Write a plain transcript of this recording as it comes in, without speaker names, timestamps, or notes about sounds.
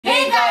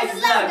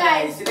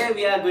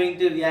we are going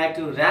to react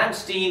to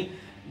Rammstein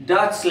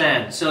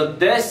Deutschland. So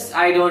this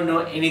I don't know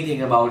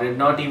anything about it,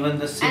 not even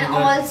the singer. And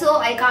also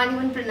I can't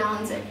even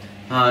pronounce it.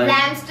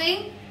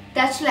 Rammstein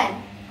Deutschland.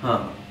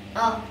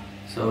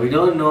 So we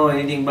don't know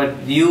anything,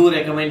 but you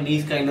recommend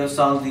these kind of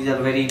songs. These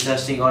are very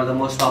interesting or the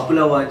most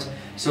popular ones.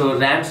 So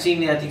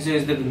Rammstein, I think so,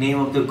 is the name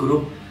of the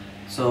group.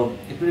 So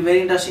it will be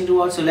very interesting to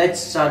watch. So let's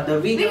start the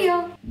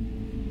video.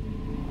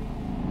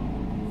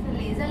 So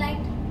laser light.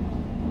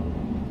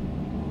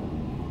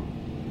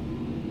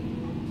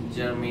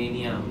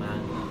 Germania, man.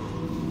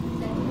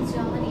 That is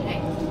Germany,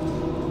 right?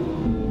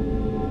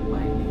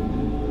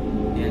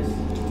 Yes.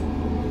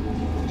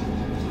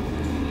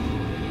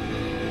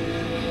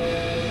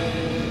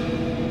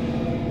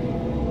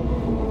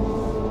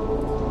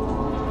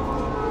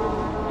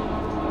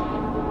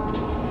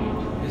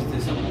 Is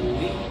this a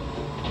movie?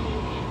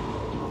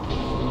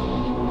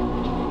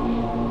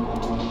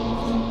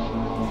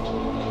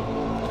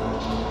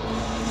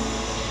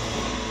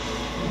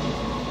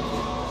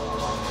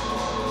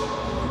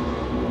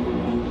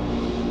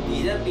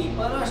 These are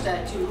people or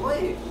statues?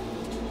 Wait.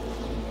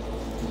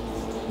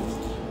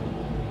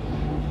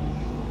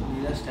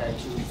 These are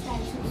statues.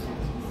 Statues.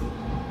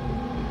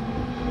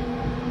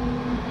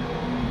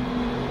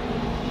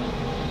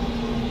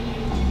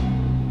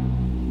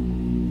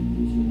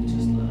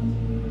 Just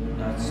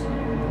that's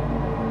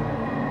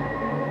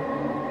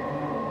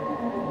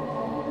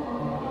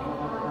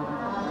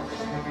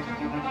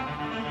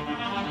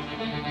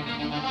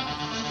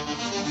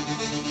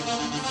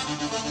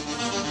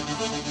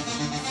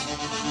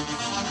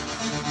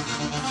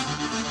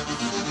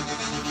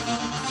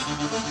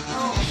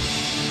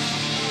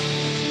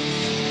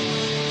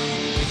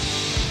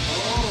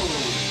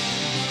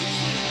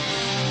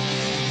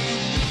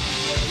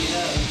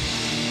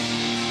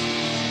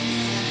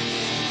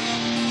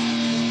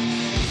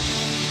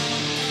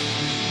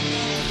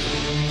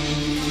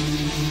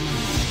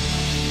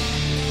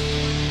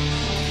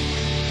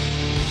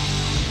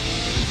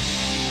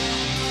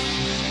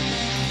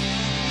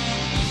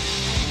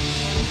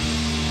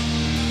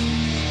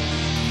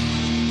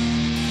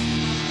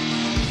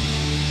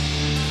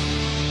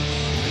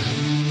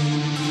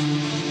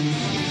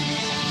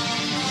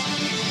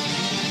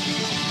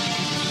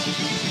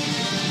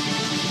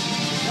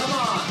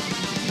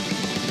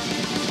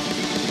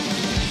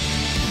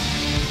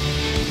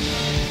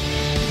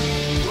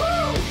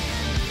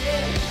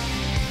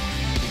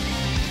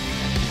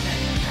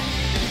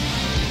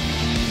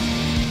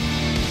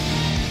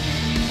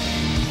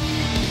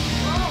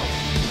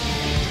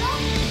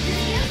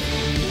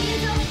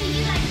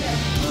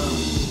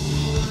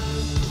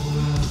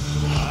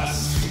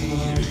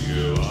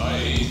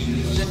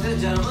a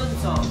German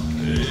song.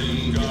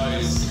 Im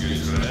Geist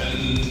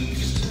getrennt,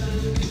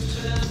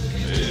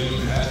 im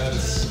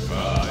Herz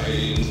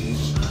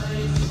vereint.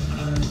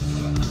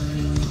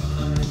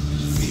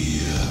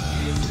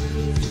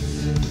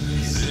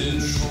 Wir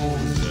sind schon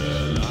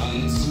sehr lang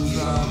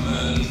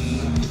zusammen,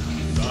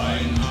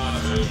 dein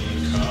Atem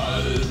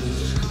kalt,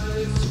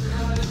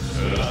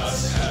 das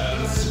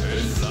Herz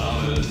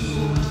beflammen.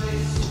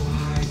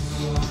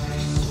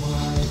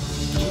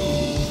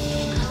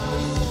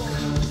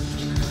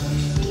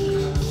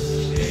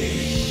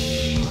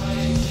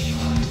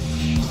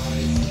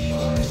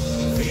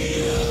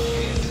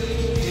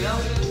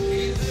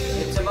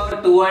 It's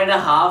about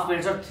 2.5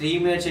 minutes or 3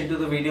 minutes into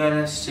the video and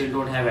I still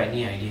don't have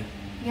any idea.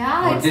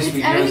 Yeah, what this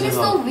video everything is is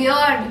so about.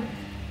 weird.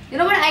 You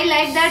know, but I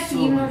like that So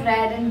theme weird. of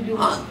red and blue.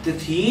 The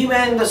theme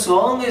and the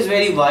song is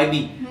very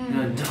vibey. You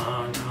know,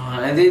 dun,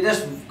 dun, and they're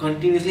just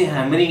continuously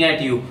hammering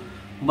at you.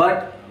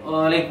 But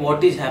like,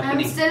 what is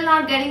happening? I'm still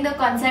not getting the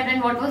concept.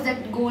 And what was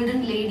that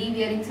golden lady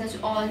wearing such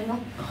all, you know?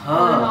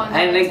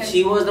 And like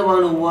she was the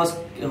one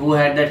who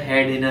had that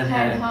head in her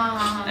hand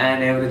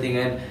and everything,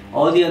 and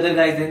all the other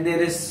guys. Then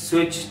there is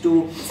switch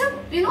to. It's a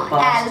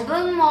past.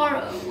 album or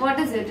what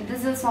is it? It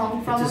is a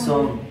song from. It's a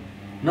song.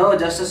 No,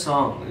 just a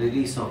song,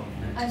 release song.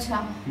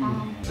 Acha.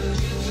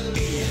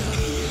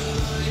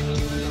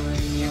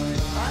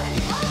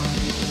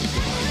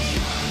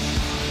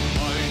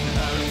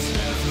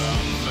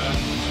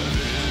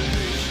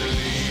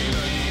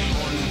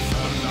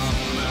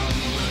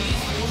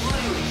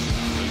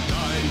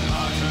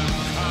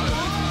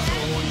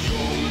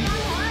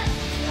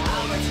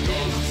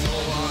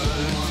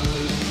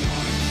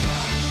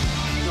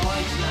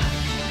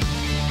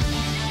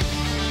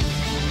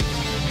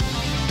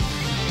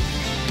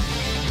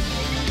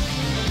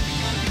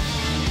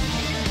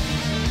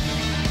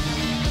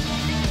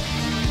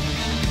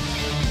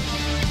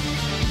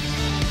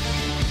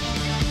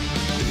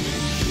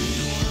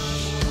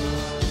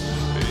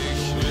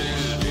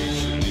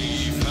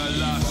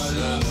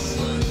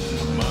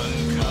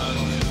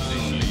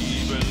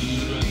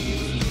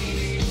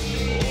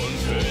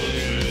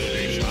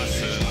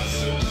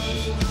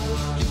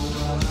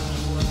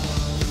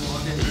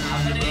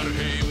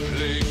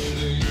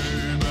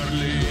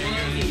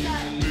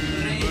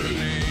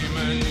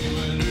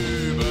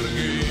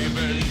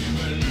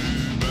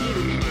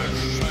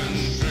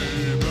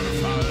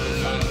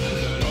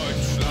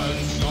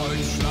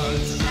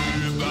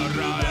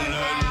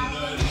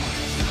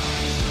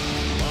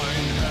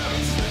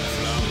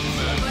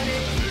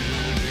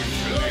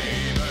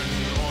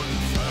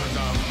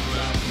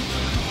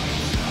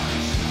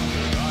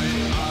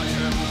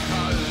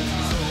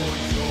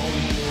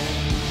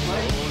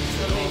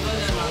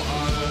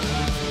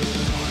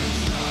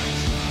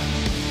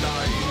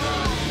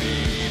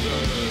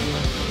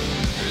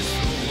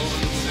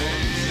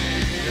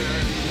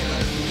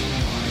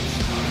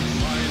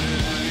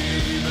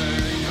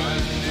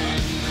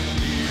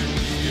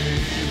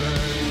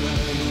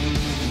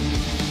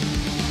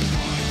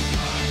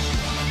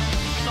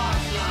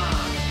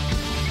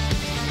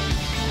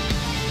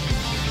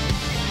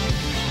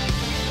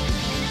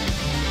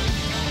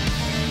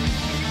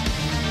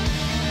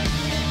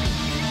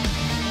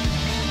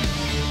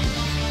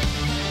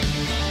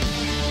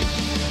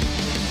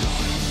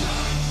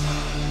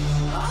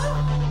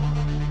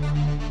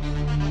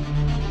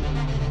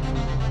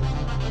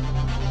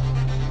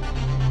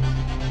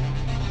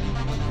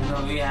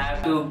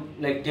 have to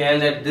like tell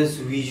that this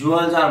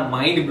visuals are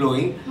mind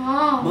blowing.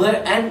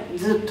 But and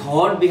the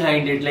thought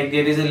behind it, like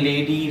there is a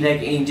lady,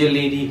 like angel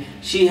lady.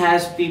 She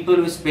has people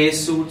with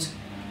space suits.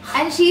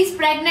 And she's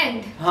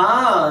pregnant.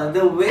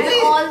 The way.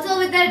 And also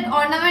with that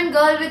ornament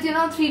girl with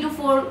 3 to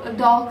 4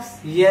 dogs.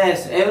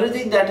 Yes,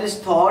 everything that is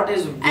thought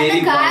is very.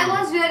 And the guy fun.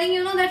 was wearing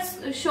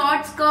that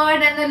short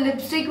skirt and the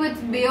lipstick with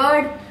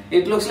beard.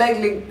 It looks like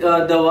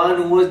the one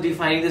who was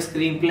defining the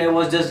screenplay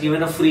was just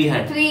given a free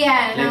hand. Free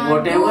hand. Like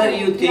whatever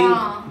you think,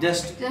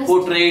 just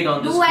portrayed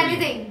on the screen. Do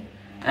anything.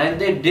 And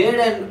they did,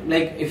 and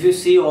like if you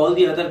see all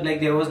the other, like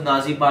there was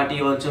Nazi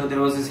party also, there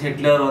was this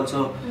Hitler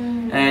also,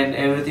 and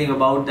everything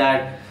about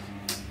that.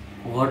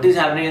 What is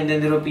happening? And then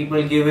there were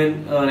people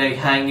given like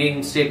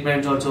hanging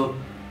statements also.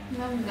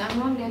 No, I'm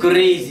not getting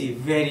crazy,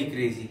 very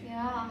crazy.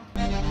 Yeah.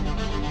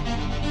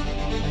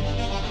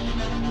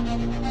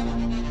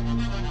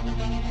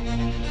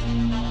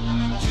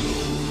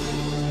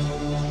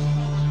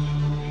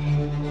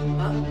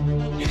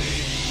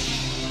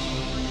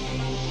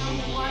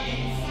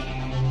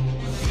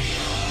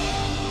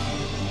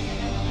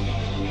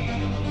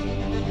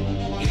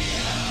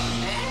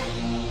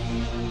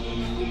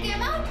 Who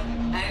came out?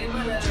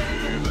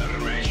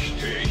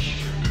 Übermächtig,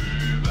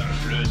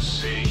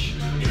 überflüssig,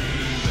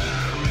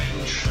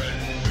 übermenschen,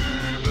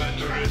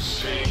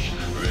 überdrüssig.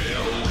 Wer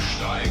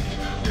hochsteigt,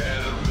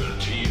 der wird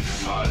tief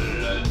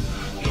fallen.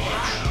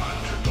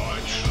 Deutschland,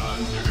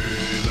 Deutschland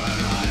über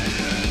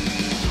allen.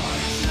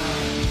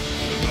 Deutschland,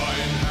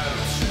 dein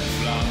Herz in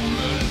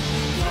Flammen,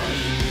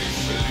 will dich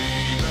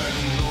lieben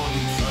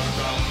und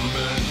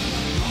verdammen.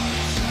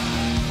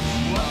 Deutschland,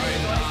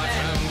 mein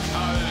Atem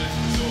kalt,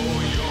 so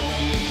jung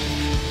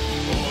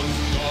und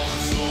doch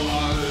so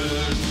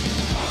alt.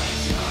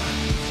 Deutschland,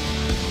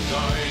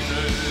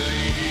 deine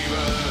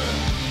Liebe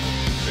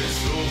ist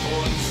Fluch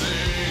und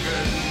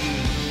Segen.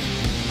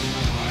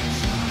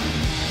 Deutschland,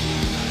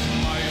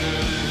 meine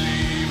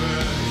Liebe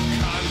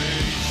kann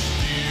ich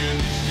dir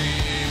nicht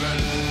geben.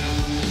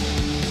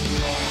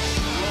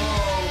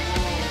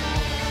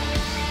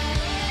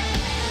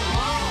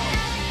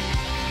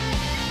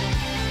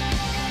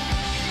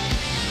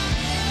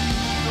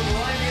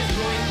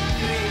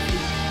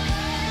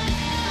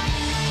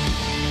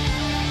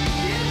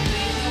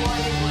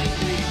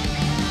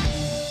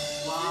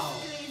 Wow,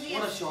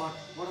 what a shot,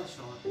 what a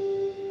shot.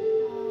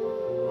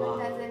 Wow.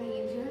 That's an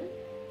angel.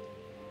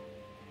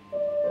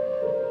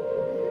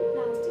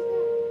 Plastic.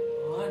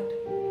 What?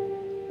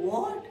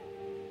 What?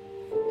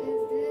 What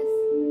is this?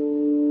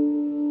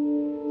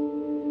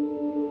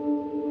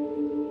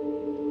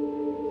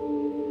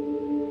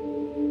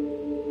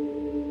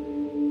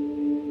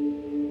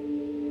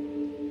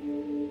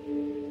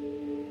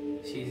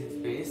 She's in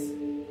space.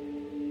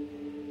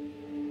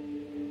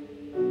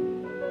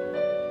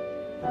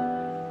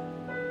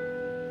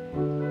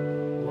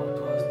 What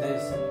was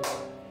this?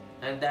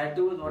 And that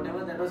too,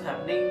 whatever that was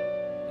happening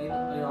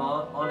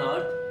on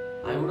Earth,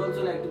 I would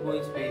also like to go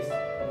in space.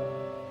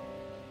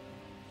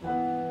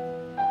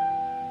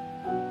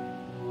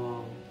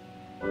 Wow.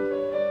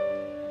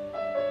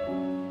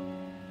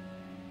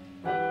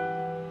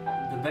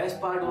 The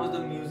best part was the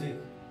music.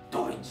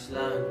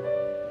 Deutschland.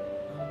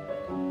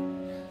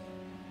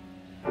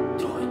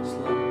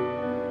 Deutschland.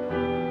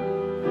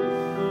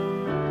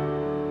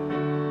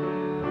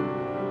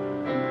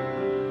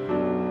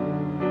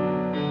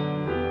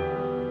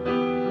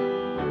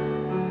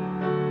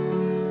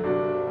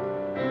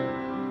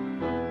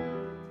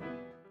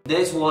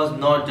 This was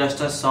not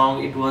just a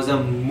song, it was a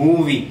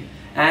movie,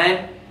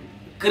 and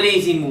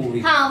crazy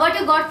movie. What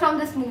you got from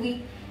this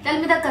movie? Tell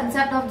me the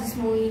concept of this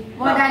movie.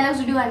 What dialogues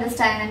did you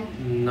understand?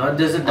 Not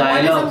just the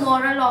dialogue. What is the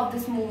moral of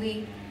this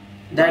movie?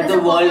 That the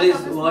world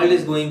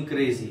is going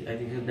crazy. I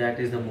think that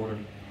is the moral.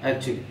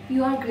 Actually.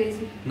 You are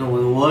crazy. No,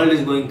 the world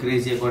is going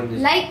crazy according to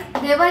this.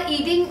 Like they were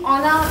eating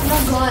on a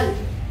girl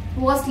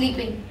who was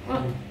sleeping.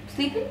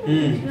 Sleeping?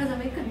 She was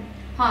awakened.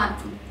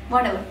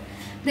 Whatever.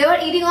 They were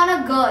eating on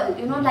a girl,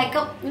 like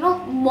a,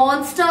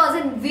 monsters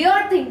and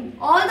weird things.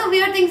 All the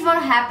weird things were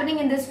happening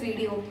in this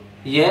video.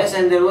 Yes,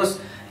 and there was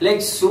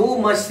like so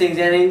much things,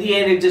 and in the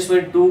end it just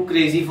went too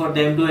crazy for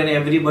them too, and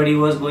everybody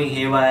was going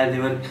haywire. They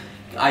were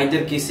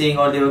either kissing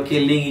or they were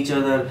killing each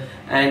other,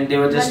 and they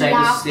were just trying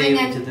to save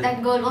each other.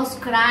 That girl was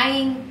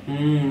crying.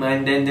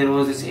 And then there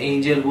was this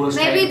angel who was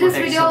maybe trying to this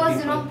protect video some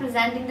was people.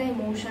 presenting the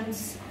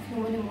emotions,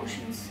 human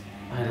emotions.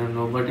 I don't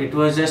know, but it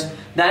was just,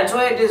 that's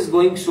why it is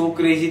going so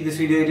crazy, this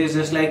video. It is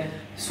just like,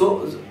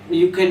 so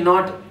you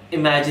cannot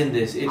imagine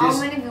this. How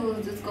many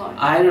views this got?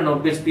 I don't know,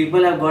 because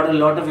people have got a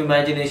lot of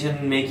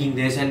imagination making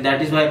this, and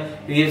that is why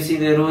we have seen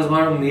there was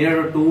one minute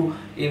or two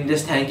in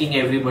just thanking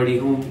everybody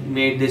who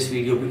made this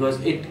video, because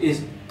it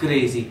is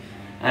crazy.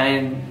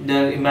 And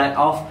the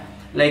of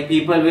like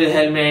people with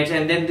helmets,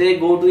 and then they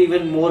go to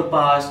even more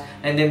past,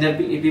 and then there are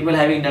people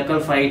having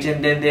knuckle fights,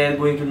 and then they are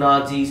going to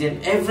Nazis,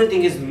 and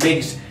everything is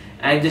mixed,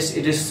 and just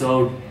it is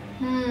served.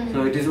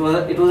 So it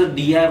was a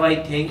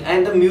DIY thing,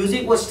 and the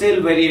music was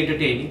still very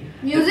entertaining.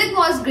 Music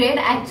was great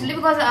actually,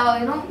 because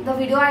you know, the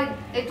video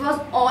it was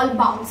all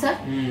bouncer,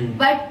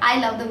 but I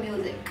love the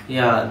music.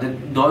 Yeah, the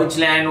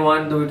Deutschland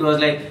one, though, it was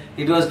like,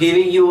 it was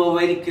giving you a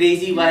very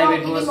crazy vibe. You know,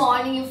 it in was the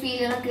morning you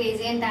feel, you know,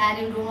 crazy and tired,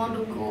 you don't want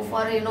to go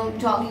for, you know,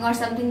 jogging or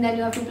something, then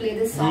you have to play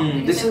this song.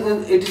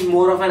 It is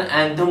more of an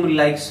anthem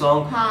like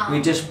song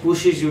which just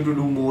pushes you to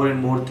do more and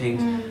more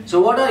things.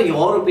 So what are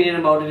your opinion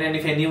about it, and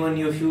if anyone,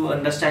 if you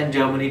understand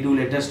Germany, do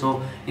let us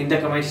know in the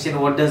comment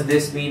section what does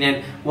this mean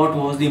and what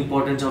was the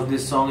importance of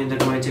this song in the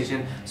comment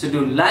section. So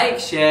do like,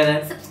 share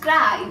and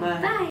subscribe. Bye.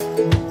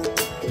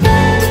 Bye.